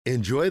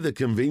Enjoy the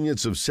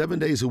convenience of 7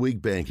 days a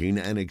week banking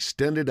and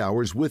extended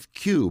hours with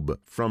Cube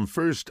from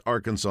First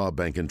Arkansas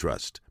Bank and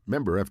Trust.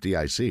 Member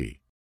FDIC.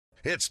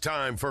 It's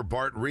time for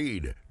Bart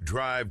Reid,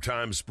 Drive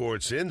Time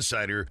Sports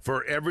Insider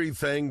for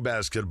everything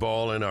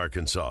basketball in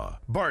Arkansas.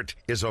 Bart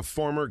is a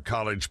former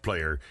college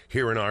player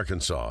here in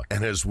Arkansas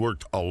and has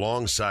worked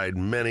alongside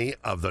many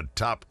of the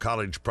top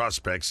college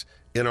prospects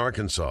in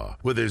Arkansas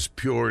with his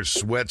pure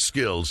sweat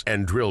skills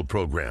and drill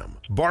program.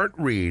 Bart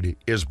Reid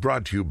is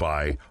brought to you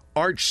by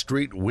Arch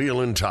Street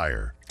Wheel and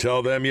Tire.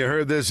 Tell them you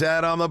heard this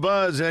ad on the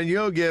Buzz and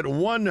you'll get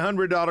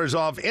 $100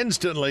 off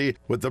instantly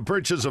with the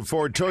purchase of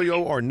 4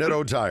 Toyo or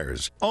Netto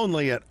tires.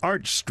 Only at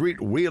Arch Street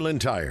Wheel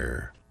and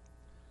Tire.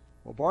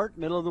 Well, Bart,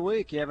 middle of the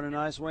week, you having a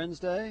nice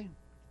Wednesday?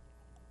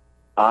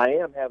 I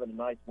am having a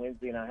nice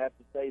Wednesday, and I have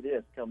to say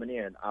this coming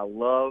in. I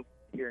love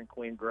hearing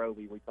Quinn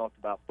Grovey. We talked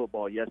about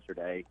football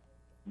yesterday.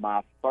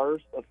 My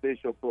first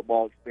official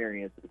football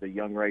experience as a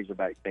young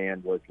Razorback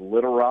fan was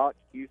Little Rock,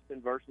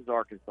 Houston versus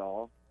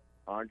Arkansas.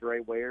 Andre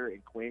Ware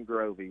and Quinn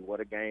Grovey. What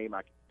a game.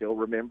 I can still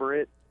remember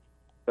it.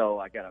 So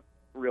I got a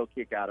real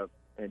kick out of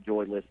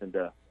enjoy listening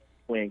to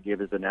Quinn give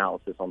his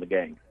analysis on the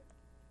game.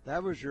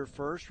 That was your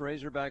first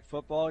Razorback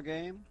football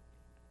game?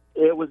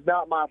 It was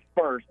not my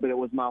first, but it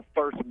was my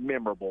first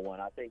memorable one.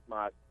 I think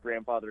my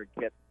grandfather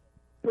had kept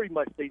pretty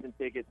much season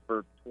tickets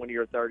for 20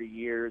 or 30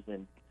 years,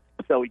 and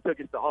so he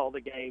took us to all the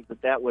games,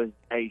 but that was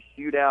a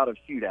shootout of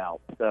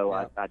shootouts. So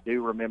yeah. I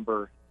do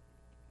remember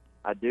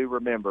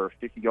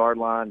 50-yard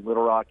line,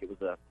 Little Rock. It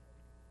was a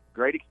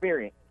great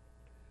experience.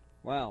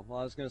 Wow. Well,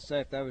 I was going to say,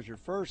 if that was your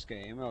first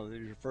game, it was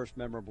your first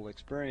memorable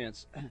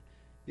experience,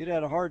 you'd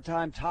had a hard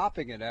time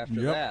topping it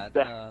after that.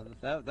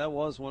 That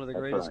was one of the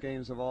greatest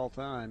games of all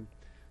time.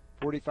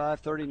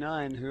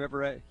 45-39,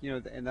 whoever,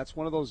 and that's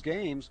one of those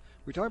games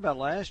we talked about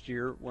last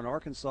year when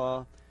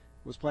Arkansas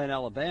was playing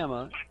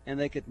Alabama, and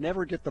they could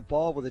never get the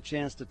ball with a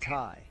chance to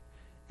tie.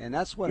 And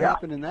that's what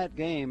happened in that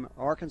game.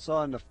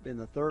 Arkansas late in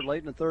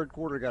the third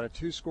quarter got a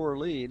 2-score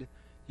lead.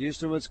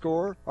 Houston would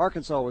score,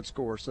 Arkansas would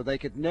score. So they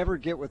could never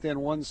get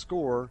within one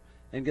score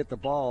and get the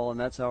ball, and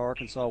that's how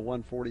Arkansas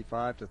won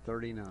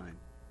 45-39.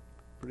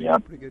 Pretty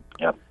good.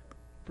 Yep.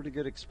 Pretty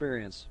good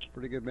experience.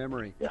 Pretty good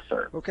memory. Yes,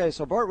 sir. Okay,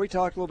 so Bart, we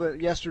talked a little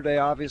bit yesterday,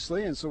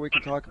 obviously, and so we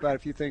can talk about a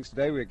few things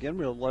today.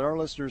 We'll let our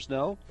listeners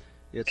know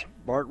it's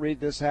Bart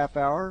Reid this half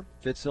hour.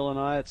 Fitzhill and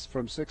I, it's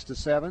from 6 to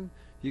 7.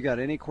 You got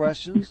any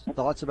questions,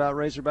 thoughts about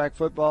Razorback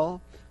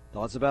football,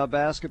 thoughts about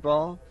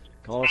basketball,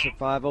 call us at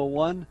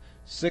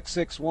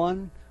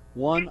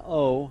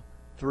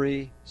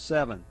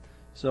 501-661-1037.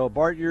 So,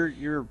 Bart,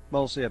 you're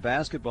mostly a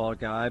basketball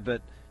guy,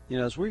 but,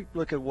 as we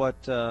look at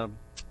what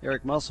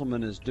Eric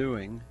Musselman is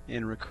doing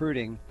in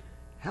recruiting,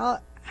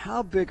 how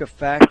big a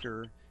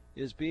factor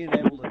is being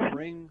able to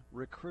bring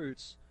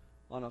recruits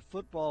on a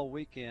football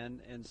weekend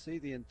and see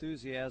the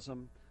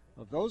enthusiasm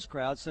of those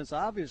crowds, since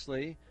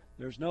obviously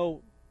there's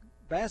no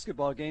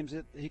basketball games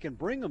that he can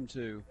bring them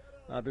to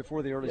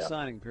before the early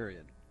signing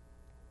period?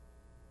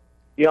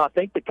 I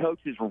think the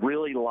coaches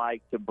really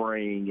like to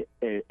bring,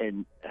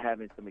 and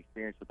having some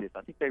experience with this,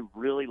 I think they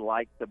really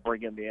like to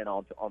bring them in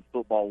on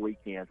football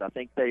weekends. I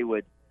think they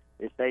would,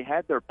 if they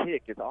had their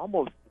pick, it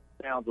almost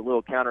sounds a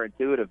little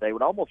counterintuitive, they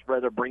would almost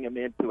rather bring them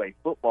into a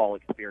football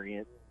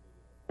experience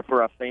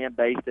for a fan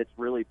base that's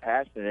really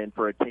passionate and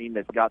for a team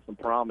that's got some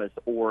promise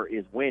or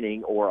is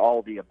winning or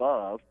all the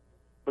above,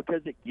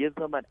 because it gives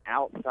them an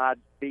outside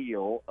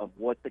feel of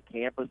what the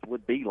campus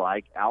would be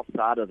like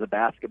outside of the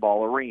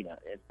basketball arena.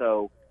 And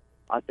so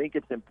I think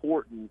it's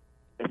important,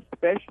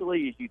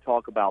 especially as you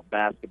talk about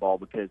basketball,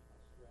 because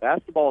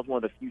basketball is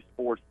one of the few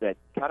sports that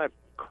kind of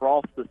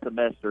cross the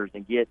semesters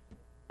and get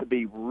to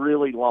be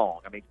really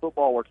long. I mean,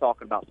 football, we're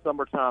talking about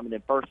summertime and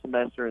then first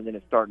semester, and then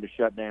it's starting to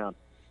shut down.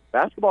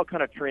 Basketball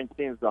kind of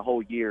transcends the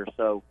whole year.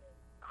 So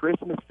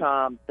Christmas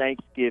time,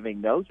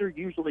 Thanksgiving, those are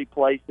usually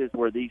places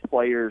where these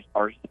players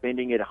are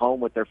spending it at home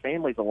with their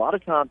families. A lot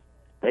of times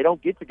they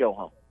don't get to go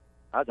home.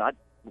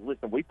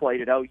 Listen, we played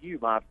at OU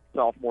my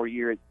sophomore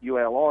year at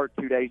ULR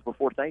 2 days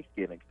before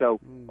Thanksgiving,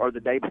 or the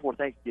day before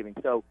Thanksgiving.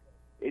 So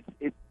it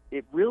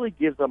really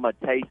gives them a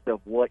taste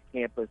of what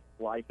campus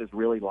life is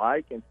really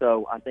like. And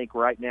so I think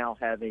right now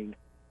having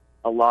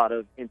a lot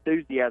of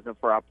enthusiasm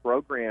for our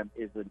program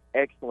is an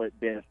excellent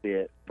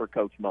benefit for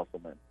Coach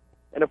Musselman.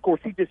 And, of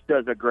course, he just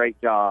does a great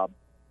job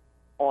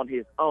on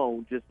his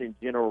own just in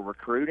general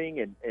recruiting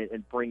and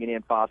bringing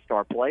in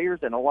five-star players.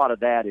 And a lot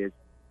of that is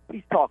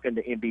he's talking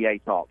to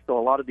NBA talk. So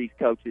a lot of these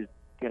coaches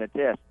can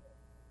attest.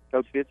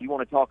 Coach Fitz, you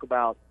want to talk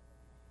about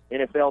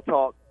NFL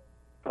talk?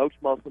 Coach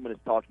Musselman is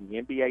talking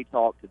NBA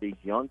talk to these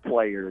young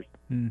players.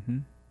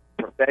 Mm-hmm.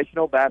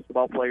 Professional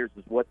basketball players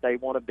is what they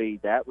want to be.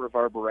 That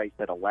reverberates,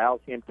 that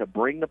allows him to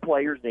bring the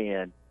players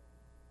in.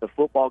 The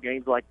football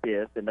games like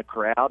this, and the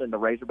crowd and the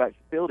Razorback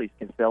facilities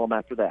can sell them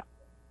after that.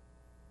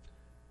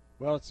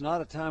 Well, it's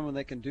not a time when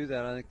they can do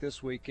that. I think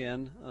this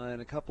weekend,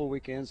 in a couple of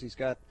weekends, he's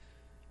got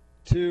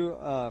two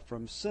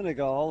from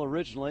Senegal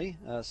originally,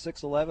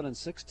 6'11 and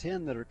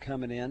 6'10 that are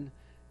coming in.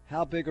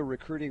 How big a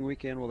recruiting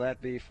weekend will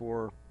that be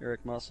for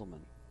Eric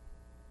Musselman?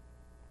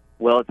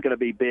 Well, it's going to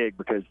be big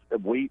because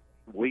we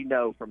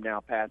know from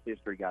now past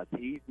history, guys,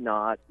 he's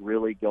not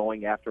really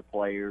going after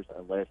players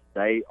unless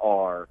they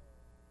are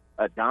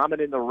a diamond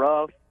in the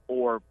rough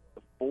or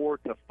 4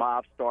 to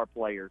 5 star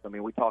players. I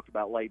mean, we talked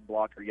about Leighton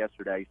Blocker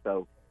yesterday,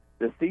 so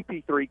the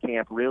CP3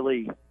 camp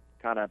really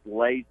kind of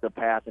lays the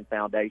path and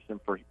foundation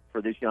for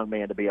this young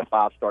man to be a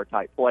 5-star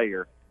type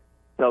player.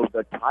 So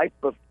the type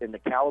of and the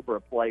caliber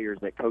of players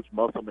that Coach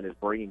Musselman is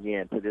bringing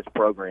in to this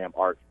program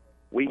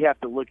we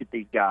have to look at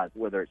these guys,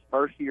 whether it's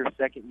first year,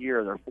 second year,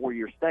 or their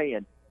 4-year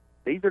staying.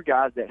 These are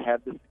guys that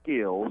have the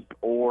skills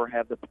or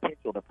have the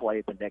potential to play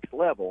at the next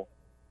level.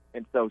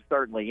 And so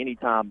certainly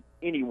anytime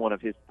any one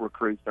of his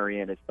recruits are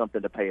in, it's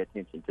something to pay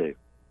attention to.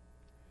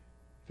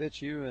 Fitz,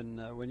 you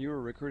and when you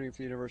were recruiting for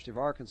the University of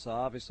Arkansas,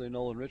 obviously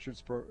Nolan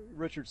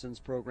Richardson's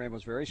program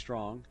was very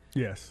strong.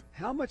 Yes.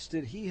 How much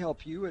did he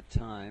help you at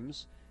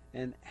times,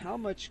 and how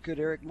much could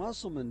Eric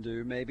Musselman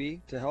do maybe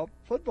to help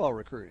football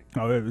recruiting?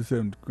 Oh, it was,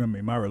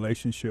 my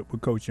relationship with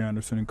Coach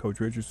Anderson and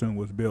Coach Richardson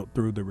was built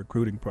through the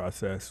recruiting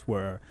process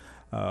where,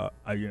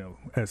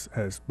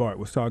 as Bart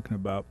was talking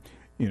about,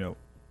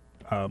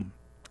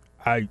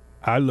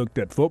 I looked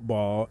at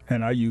football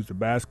and I used the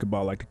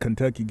basketball like the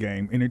Kentucky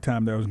game.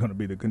 Anytime there was going to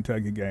be the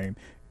Kentucky game,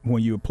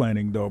 when you were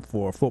planning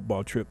for a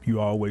football trip, you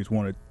always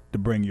wanted to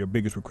bring your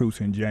biggest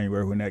recruits in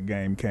January when that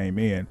game came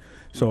in.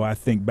 So I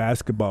think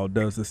basketball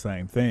does the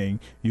same thing.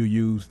 You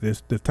use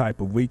this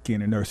type of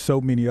weekend, and there are so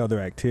many other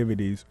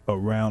activities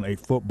around a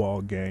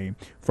football game,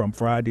 from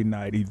Friday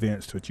night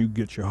events that you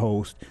get your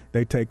host.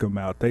 They take them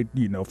out. They,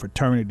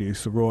 fraternity,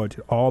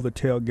 sorority, all the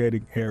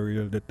tailgating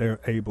area that they're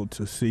able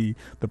to see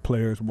the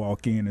players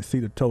walk in and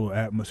see the total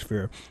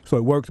atmosphere. So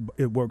it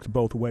works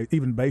both ways.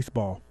 Even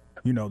baseball,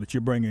 that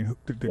you're bringing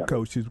the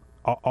coaches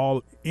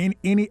all in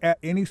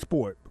any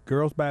sport.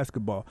 Girls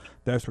basketball,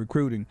 that's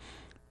recruiting.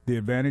 The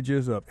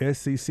advantages of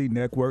SEC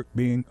Network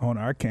being on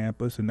our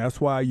campus, and that's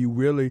why you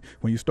really,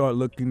 when you start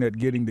looking at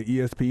getting the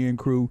ESPN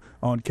crew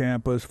on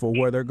campus for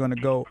where they're going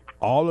to go,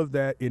 all of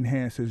that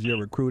enhances your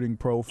recruiting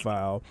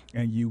profile,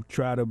 and you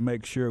try to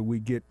make sure we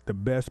get the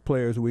best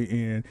players we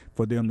in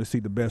for them to see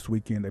the best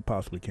weekend they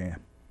possibly can.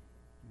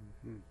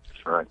 Mm-hmm.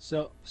 That's right.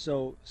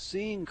 So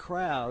seeing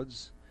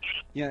crowds,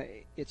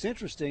 it's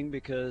interesting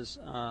because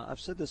I've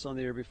said this on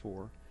the air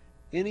before.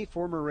 Any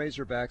former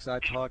Razorbacks I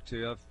talk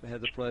to, I've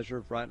had the pleasure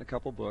of writing a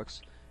couple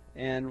books,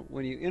 and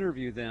when you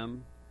interview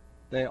them,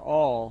 they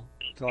all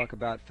talk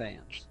about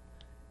fans.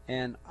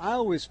 And I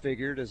always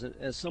figured,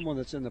 as someone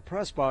that's in the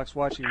press box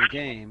watching the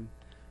game,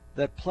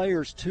 that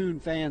players tune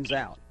fans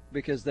out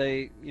because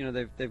they've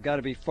got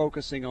to be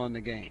focusing on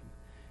the game.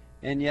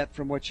 And yet,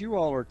 from what you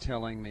all are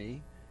telling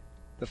me,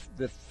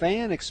 the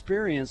fan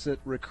experience that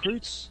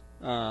recruits,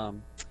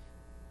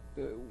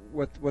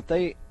 what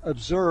they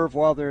observe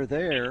while they're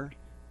there,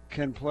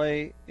 can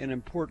play an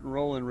important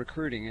role in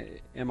recruiting.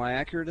 Am I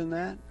accurate in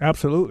that?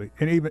 Absolutely,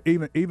 and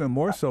even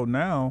more so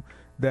now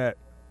that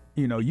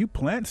you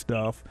plant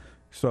stuff.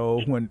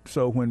 So when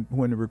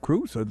the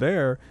recruits are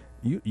there,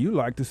 you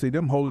like to see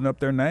them holding up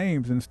their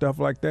names and stuff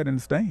like that in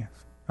the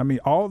stands. I mean,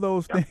 all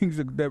those things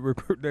that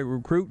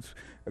recruits,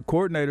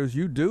 coordinators,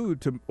 you do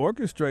to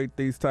orchestrate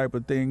these type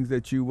of things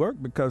that you work,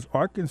 because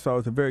Arkansas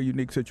is a very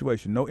unique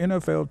situation. No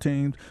NFL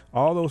teams,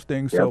 all those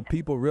things. Yep. So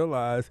people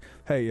realize,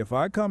 hey, if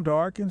I come to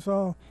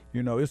Arkansas,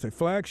 it's a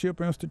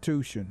flagship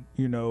institution,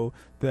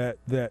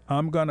 that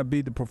I'm going to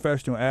be the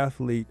professional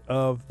athlete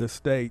of the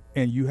state,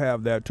 and you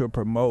have that to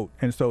promote.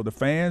 And so the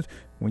fans,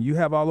 when you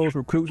have all those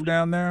recruits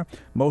down there,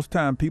 most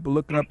time people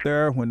looking up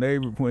there when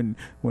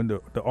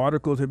the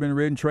articles have been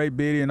written, Trey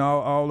Biddy and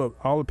all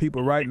the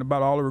people writing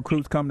about all the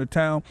recruits coming to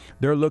town,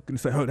 they're looking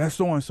to say, oh, that's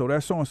so and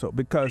so,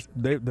 because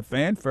the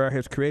fanfare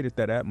has created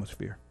that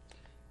atmosphere.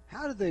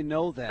 How do they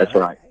know that? That's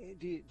right.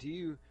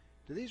 Do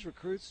these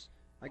recruits?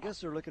 I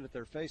guess they're looking at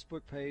their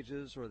Facebook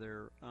pages or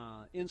their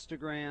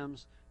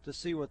Instagrams to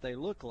see what they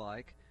look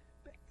like.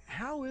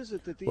 How is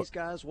it that these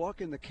guys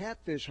walk in the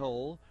Catfish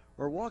Hole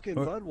or walk in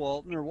Bud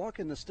Walton or walk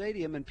in the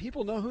stadium and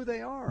people know who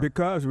they are?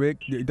 Because,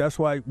 Rick, that's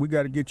why we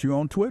got to get you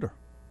on Twitter.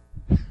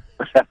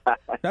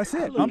 That's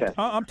it.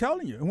 I'm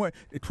telling you. When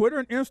Twitter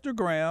and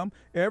Instagram,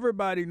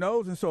 everybody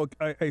knows. And so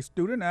a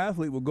student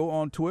athlete will go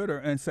on Twitter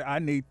and say, I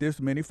need this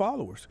many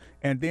followers.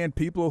 And then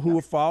people who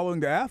are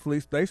following the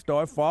athletes, they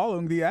start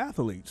following the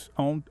athletes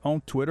on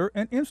Twitter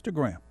and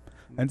Instagram.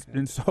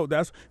 And so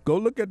go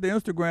look at the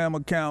Instagram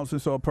accounts.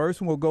 And so a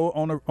person will go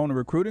on a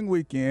recruiting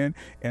weekend,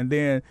 and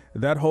then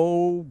that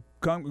whole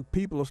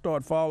people will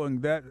start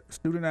following that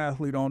student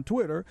athlete on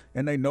Twitter,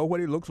 and they know what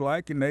he looks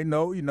like, and they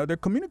know,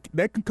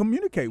 they can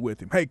communicate with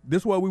him. Hey,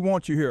 this is why we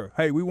want you here.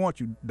 Hey, we want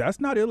you. That's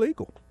not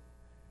illegal.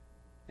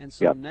 And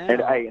so now,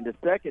 and the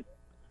second.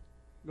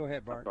 Go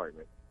ahead, Bart. Sorry,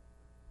 Rick.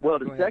 Well,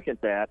 to second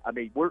that, I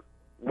mean,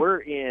 we're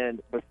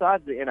in,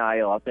 besides the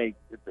NIL, I think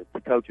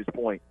to Coach's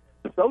point,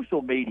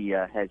 social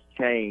media has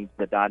changed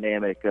the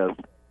dynamic of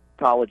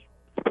college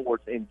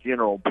sports in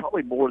general,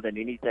 probably more than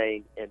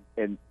anything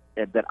and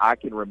that I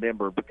can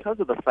remember, because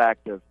of the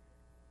fact of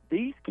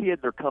these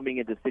kids are coming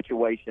into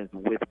situations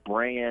with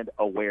brand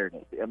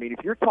awareness. I mean,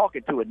 if you're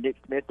talking to a Nick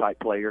Smith type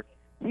player,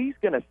 he's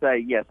going to say,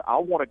 yes, I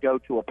want to go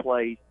to a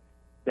place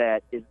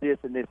that is this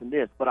and this and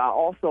this, but I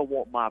also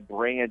want my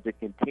brand to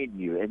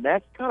continue. And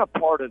that's kind of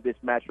part of this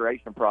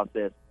maturation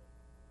process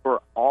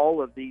for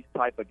all of these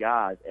type of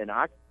guys. And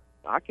I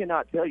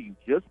cannot tell you,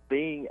 just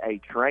being a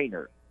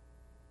trainer,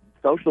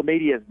 social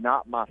media is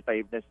not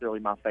necessarily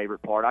my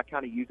favorite part. I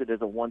kind of use it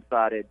as a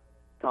one-sided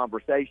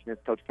conversation, as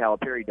Coach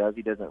Calipari does.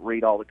 He doesn't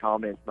read all the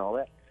comments and all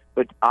that.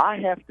 But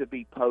I have to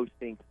be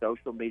posting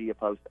social media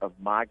posts of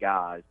my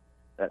guys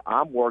that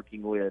I'm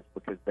working with,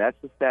 because that's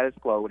the status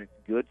quo, and it's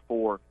good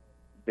for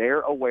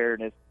their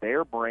awareness,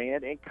 their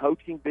brand, and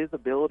coaching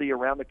visibility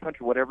around the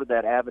country, whatever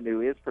that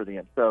avenue is for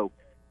them. So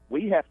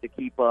we have to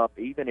keep up,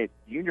 even at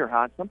junior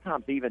high,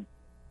 sometimes even,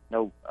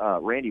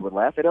 Randy would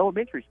laugh, at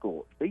elementary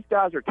school. If these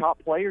guys are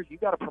top players, you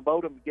got to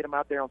promote them and get them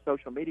out there on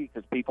social media,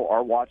 because people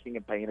are watching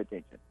and paying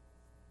attention.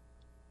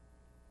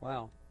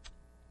 Wow.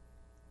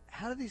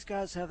 How do these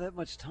guys have that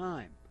much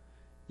time?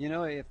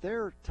 If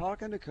they're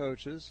talking to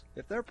coaches,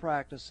 if they're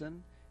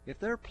practicing, if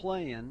they're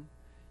playing,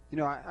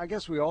 I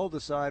guess we all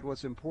decide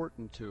what's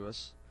important to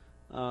us.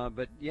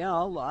 But, yeah,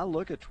 I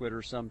look at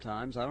Twitter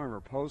sometimes. I don't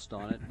ever post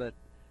on it, but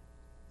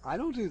I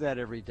don't do that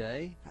every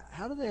day.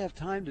 How do they have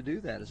time to do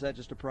that? Is that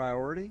just a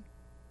priority?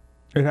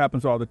 It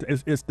happens all the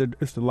time. It's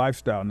the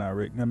lifestyle now,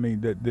 Rick. I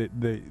mean,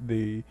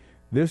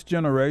 this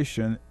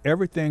generation,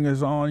 everything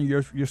is on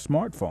your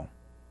smartphone.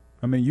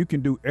 I mean, you can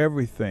do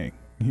everything.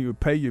 You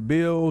pay your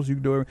bills. You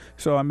can do everything.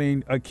 So, I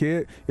mean, a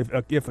kid, if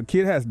a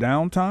kid has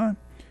downtime,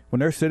 when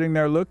they're sitting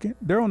there looking,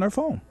 they're on their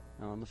phone.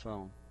 On the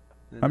phone.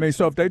 I mean,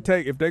 so if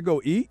they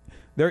go eat,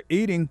 they're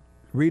eating,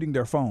 reading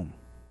their phone.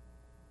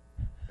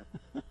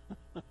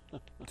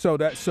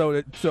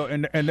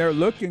 And they're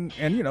looking,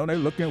 and they're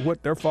looking at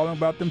what they're following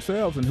about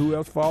themselves and who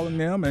else following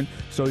them, and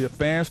so your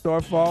fans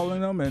start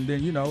following them, and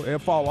then they'll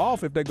fall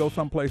off if they go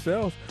someplace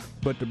else.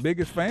 But the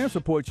biggest fan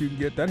support you can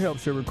get, that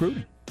helps your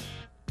recruiting.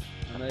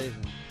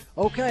 Amazing.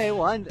 Okay,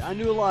 well, I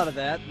knew a lot of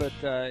that, but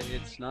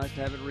it's nice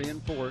to have it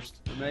reinforced.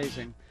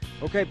 Amazing.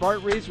 Okay,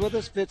 Bart Reid's with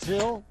us, Fitz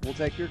Hill. We'll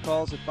take your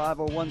calls at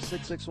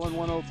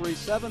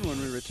 501-661-1037 when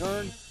we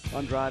return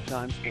on Drive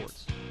Time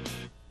Sports.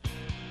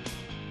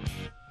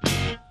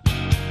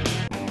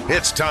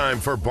 It's time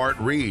for Bart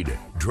Reid,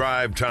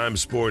 Drive Time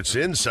Sports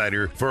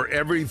Insider for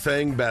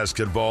everything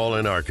basketball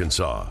in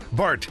Arkansas.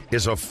 Bart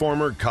is a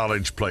former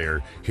college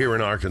player here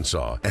in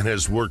Arkansas and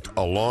has worked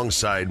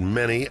alongside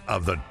many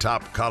of the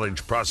top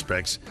college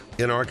prospects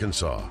in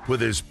Arkansas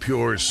with his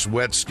pure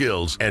sweat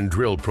skills and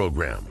drill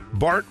program.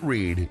 Bart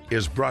Reid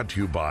is brought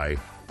to you by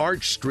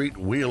Arch Street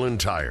Wheel and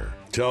Tire.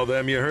 Tell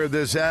them you heard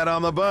this ad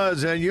on the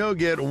Buzz, and you'll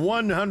get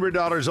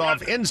 $100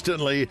 off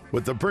instantly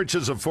with the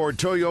purchase of 4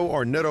 Toyo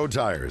or Netto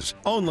tires.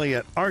 Only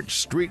at Arch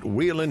Street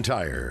Wheel and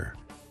Tire.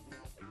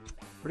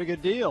 Pretty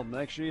good deal.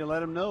 Make sure you let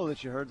them know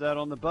that you heard that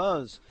on the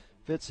Buzz.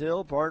 Fitz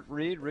Hill, Bart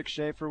Reid, Rick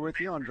Schaefer with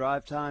you on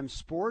Drive Time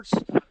Sports.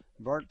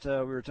 Bart, we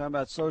were talking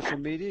about social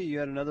media. You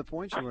had another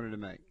point you wanted to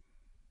make.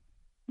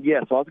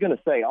 Yes, I was going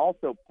to say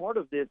also part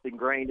of this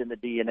ingrained in the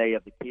DNA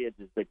of the kids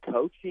is the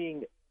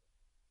coaching.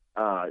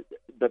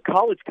 The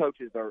college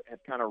coaches have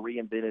kind of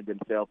reinvented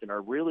themselves and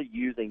are really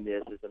using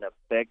this as an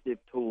effective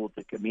tool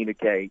to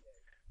communicate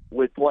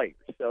with players.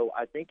 So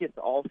I think it's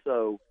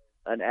also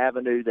an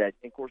avenue that,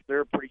 of course, there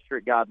are pretty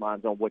strict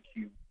guidelines on what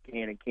you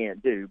can and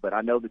can't do, but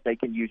I know that they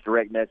can use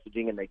direct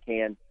messaging and they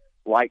can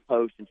like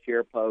posts and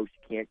share posts.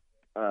 You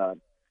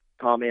can't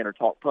comment or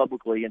talk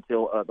publicly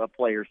until a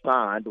player's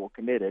signed or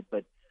committed,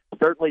 but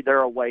certainly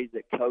there are ways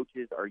that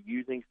coaches are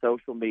using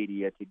social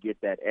media to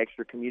get that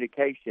extra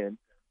communication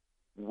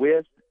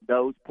with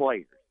those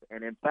players.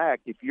 And in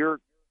fact, if you're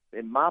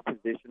in my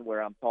position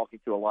where I'm talking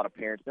to a lot of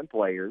parents and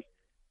players,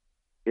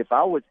 if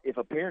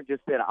a parent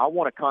just said, I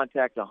want to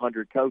contact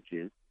 100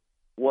 coaches,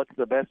 what's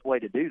the best way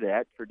to do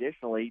that?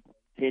 Traditionally,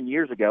 10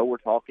 years ago, we're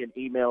talking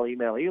email.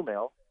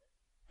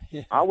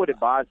 Yeah. I would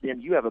advise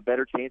them you have a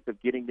better chance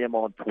of getting them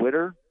on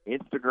Twitter,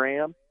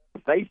 Instagram,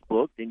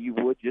 Facebook than you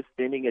would just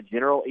sending a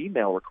general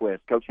email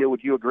request. Coach Hill,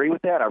 would you agree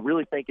with that? I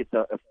really think it's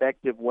an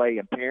effective way,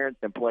 and parents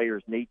and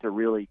players need to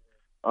really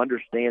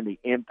understand the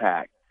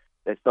impact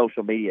that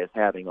social media is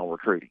having on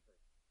recruiting.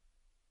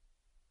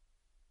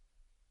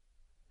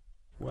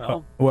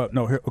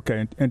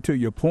 Okay. And to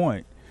your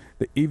point,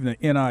 even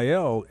the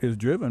NIL is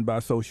driven by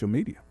social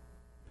media.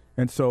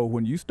 And so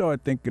when you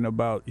start thinking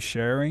about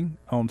sharing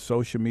on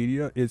social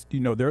media, it's,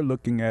 they're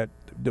looking at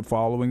the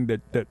following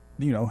that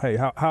hey,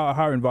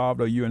 how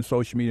involved are you in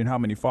social media and how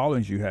many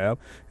followings you have?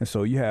 And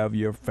so you have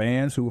your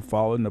fans who are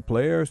following the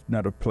players,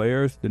 not the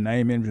players, the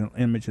name,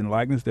 image, and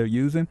likeness they're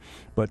using.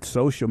 But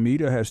social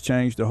media has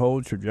changed the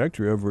whole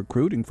trajectory of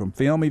recruiting from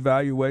film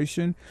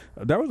evaluation.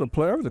 There was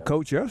a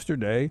coach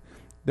yesterday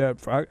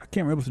that I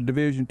can't remember, it was a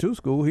Division II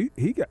school.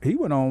 He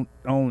went on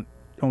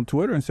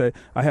Twitter and said,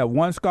 I have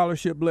one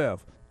scholarship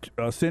left.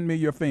 Send me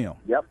your film.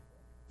 Yep.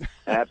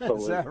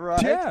 Absolutely. Is that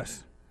right?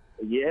 Yes.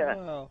 Yeah.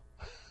 Wow.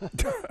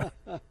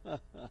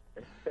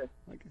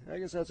 I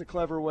guess that's a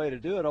clever way to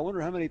do it. I wonder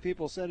how many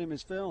people sent him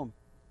his film.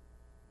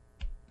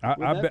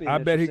 I bet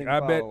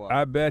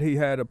he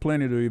had a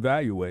plenty to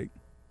evaluate.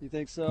 You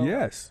think so?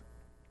 Yes.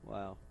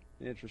 Wow.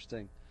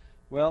 Interesting.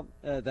 Well,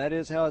 that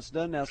is how it's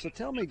done now. So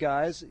tell me,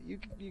 guys,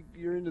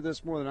 you're into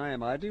this more than I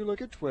am. I do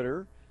look at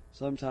Twitter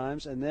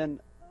sometimes, and then,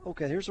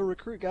 okay, here's a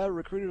guy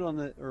recruited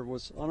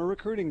was on a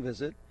recruiting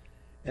visit,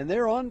 and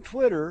there on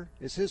Twitter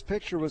is his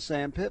picture with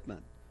Sam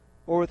Pittman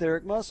or with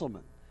Eric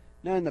Musselman.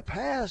 Now, in the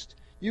past,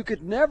 you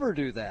could never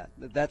do that.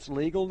 That's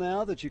legal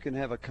now, that you can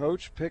have a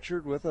coach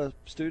pictured with a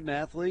student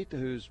athlete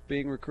who's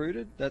being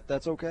recruited.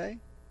 That's okay?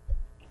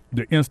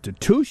 The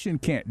institution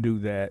can't do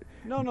that.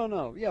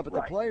 No. Yeah, but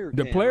the player can.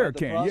 The player right?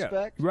 can.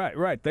 Prospect? Yeah.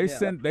 Right. They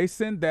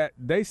send that.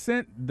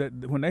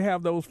 When they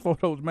have those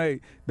photos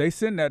made, they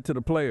send that to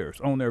the players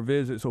on their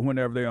visits or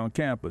whenever they're on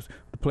campus.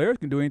 The players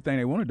can do anything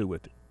they want to do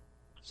with it.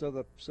 So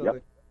the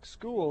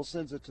school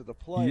sends it to the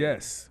player.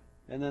 Yes.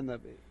 And then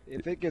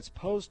if it gets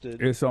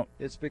posted,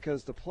 it's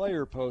because the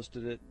player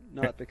posted it,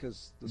 not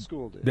because the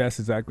school did. That's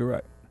exactly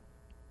right.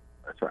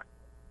 That's right.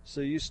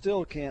 So you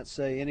still can't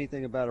say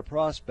anything about a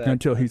prospect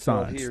until he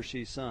signs. He or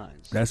she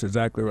signs. That's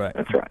exactly right.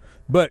 That's right.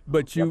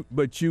 But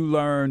you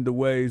learn the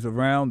ways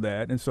around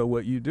that, and so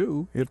what you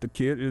do if the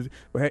kid is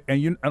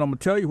and I'm gonna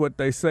tell you what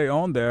they say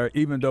on there.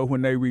 Even though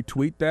when they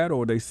retweet that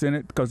or they send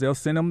it, because they'll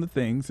send them the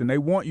things, and they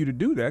want you to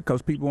do that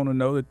because people want to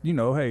know that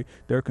hey,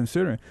 they're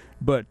considering.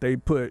 But they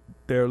put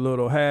their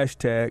little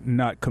hashtag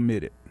not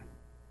committed.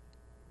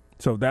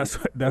 So that's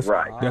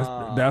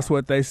right. That's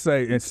what they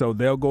say, and so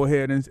they'll go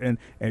ahead and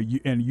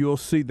you'll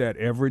see that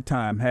every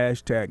time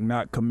hashtag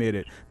not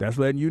committed. That's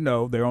letting you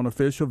know they're on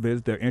official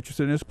visit, they're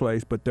interested in this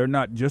place, but they're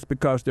not just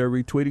because they're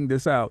retweeting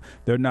this out.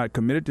 They're not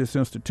committed to this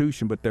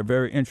institution, but they're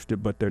very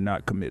interested, but they're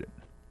not committed.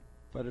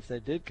 But if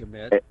they did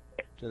commit,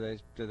 do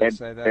they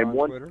say that on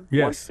Twitter?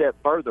 Yes. One step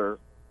further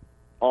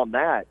on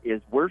that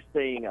is we're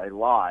seeing a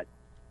lot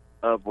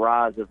of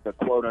rise of the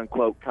quote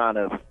unquote kind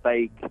of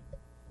fake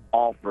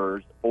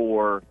offers,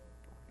 or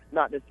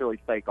not necessarily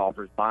fake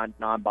offers,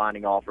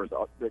 non-binding offers.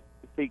 But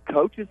see,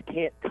 coaches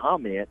can't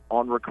comment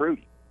on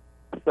recruiting.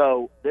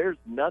 So there's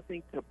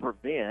nothing to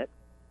prevent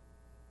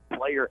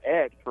player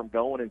X from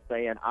going and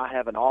saying, I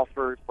have an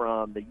offer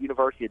from the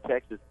University of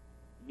Texas.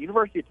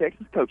 University of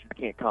Texas coaches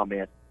can't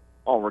comment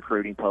on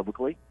recruiting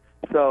publicly.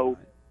 So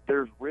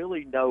there's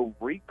really no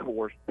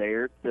recourse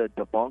there to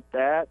debunk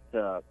that,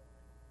 to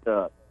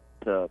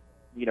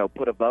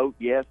put a vote,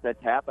 yes,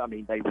 that's happened. I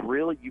mean,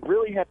 you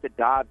really have to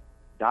dive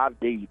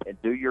deep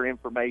and do your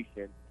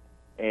information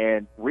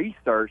and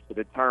research to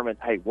determine,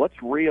 hey,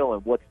 what's real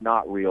and what's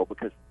not real,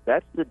 because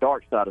that's the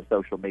dark side of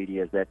social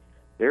media, is that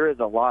there is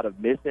a lot of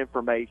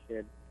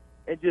misinformation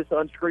and just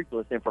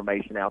unscrupulous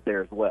information out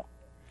there as well.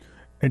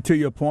 And to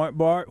your point,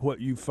 Bart, what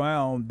you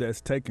found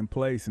that's taking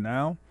place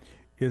now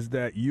is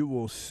that you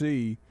will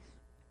see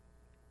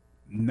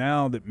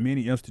now that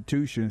many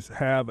institutions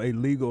have a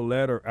legal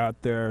letter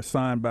out there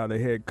signed by the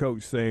head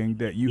coach saying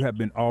that you have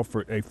been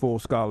offered a full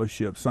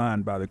scholarship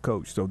signed by the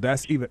coach. So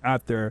that's even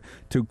out there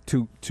to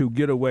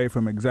get away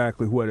from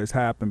exactly what has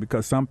happened,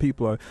 because some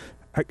people are.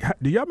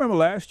 Do y'all remember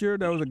last year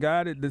there was a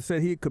guy that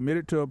said he had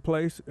committed to a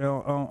place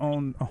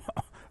and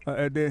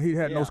then he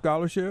had no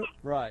scholarship?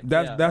 Right.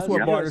 That's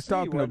what Bart is USC,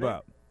 talking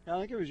about. I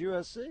think it was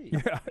USC.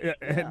 Yeah.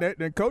 And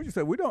the coach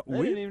said we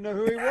didn't even know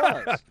who he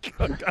was.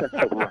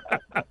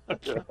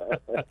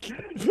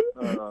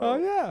 Oh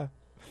yeah.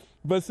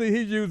 But see,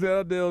 he's using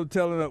that deal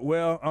telling it,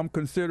 well, I'm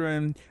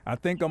considering, I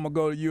think I'm going to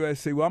go to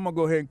USC. Well, I'm going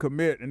to go ahead and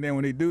commit. And then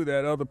when he do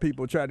that, other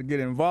people try to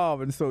get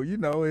involved. And so,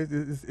 what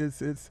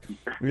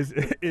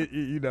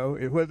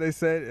they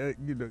said,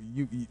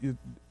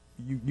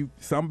 you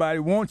somebody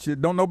wants you.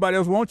 Don't nobody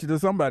else want you till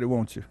somebody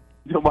wants you.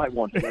 Nobody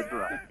wants you. That's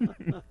right.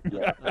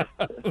 Yeah.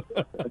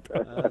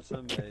 That's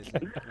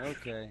amazing.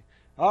 Okay.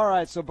 All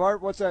right, so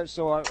Bart, what's that?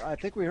 So I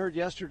think we heard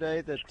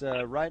yesterday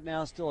that right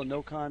now still a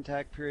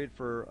no-contact period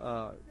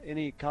for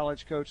any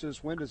college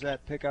coaches. When does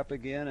that pick up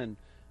again, and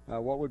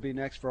what would be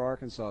next for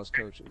Arkansas's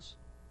coaches?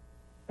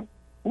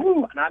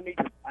 Ooh, and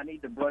I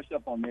need to brush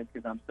up on this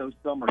because I'm so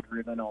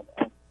summer-driven on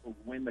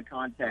when the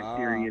contact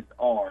periods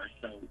are.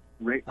 So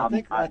Rick, I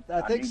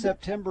think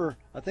September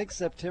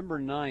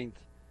 9th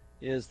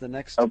is the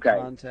next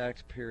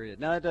contact period.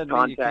 Now, that doesn't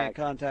mean you can't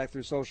contact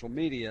through social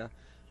media.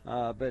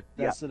 But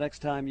that's the next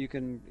time you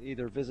can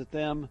either visit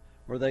them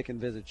or they can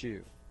visit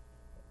you.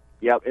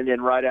 Yep, and then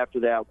right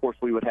after that, of course,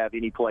 we would have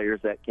any players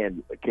that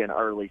can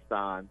early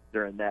sign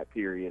during that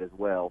period as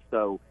well.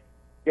 So,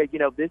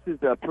 this is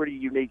a pretty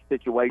unique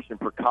situation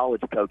for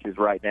college coaches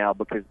right now,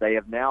 because they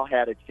have now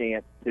had a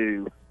chance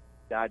to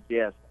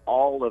digest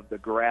all of the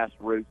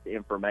grassroots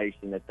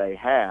information that they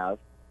have,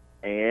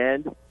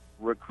 and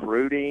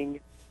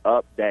recruiting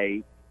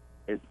updates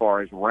as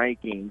far as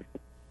rankings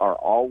are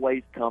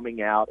always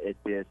coming out at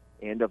this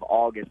end of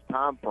August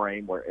time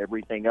frame where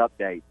everything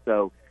updates.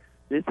 So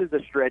this is a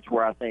stretch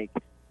where I think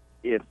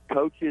if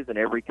coaches, and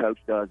every coach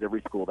does, every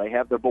school, they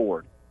have their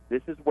board.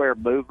 This is where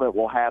movement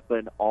will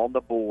happen on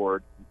the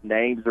board.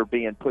 Names are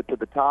being put to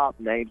the top.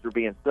 Names are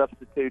being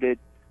substituted.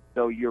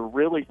 So you'll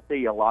really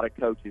see a lot of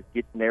coaches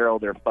get to narrow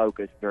their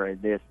focus during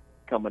this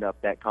coming up,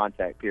 that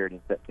contact period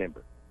in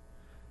September.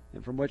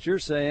 And from what you're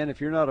saying, if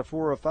you're not a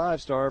 4 or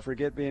 5 star,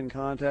 forget being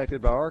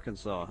contacted by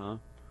Arkansas, huh?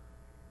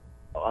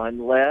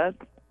 unless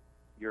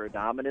you're a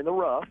diamond in the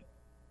rough.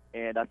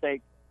 And I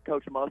think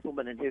Coach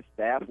Musselman and his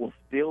staff will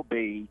still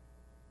be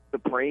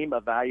supreme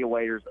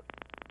evaluators.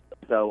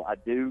 So I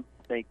do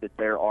think that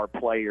there are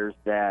players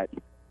that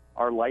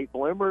are late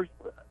bloomers.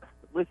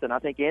 Listen, I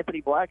think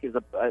Anthony Black is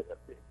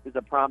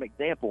a prime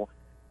example.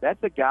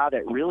 That's a guy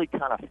that really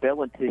kind of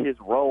fell into his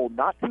role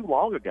not too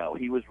long ago.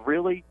 He was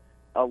really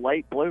a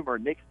late bloomer.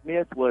 Nick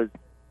Smith was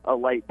a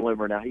late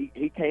bloomer. Now,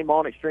 he came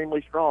on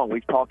extremely strong.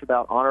 We've talked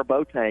about Honor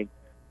Boateng,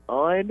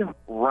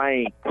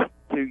 unranked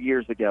 2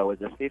 years ago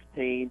as a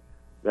 15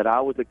 that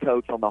I was a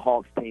coach on the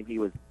Hawks team. He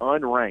was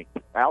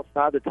unranked,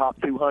 outside the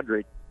top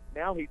 200.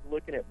 Now he's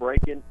looking at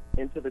breaking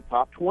into the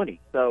top 20.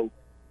 So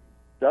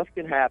stuff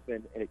can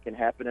happen, and it can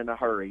happen in a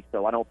hurry.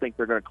 So I don't think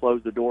they're going to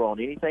close the door on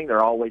anything.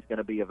 They're always going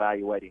to be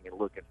evaluating and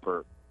looking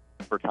for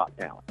top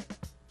talent.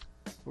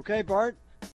 Okay, Bart,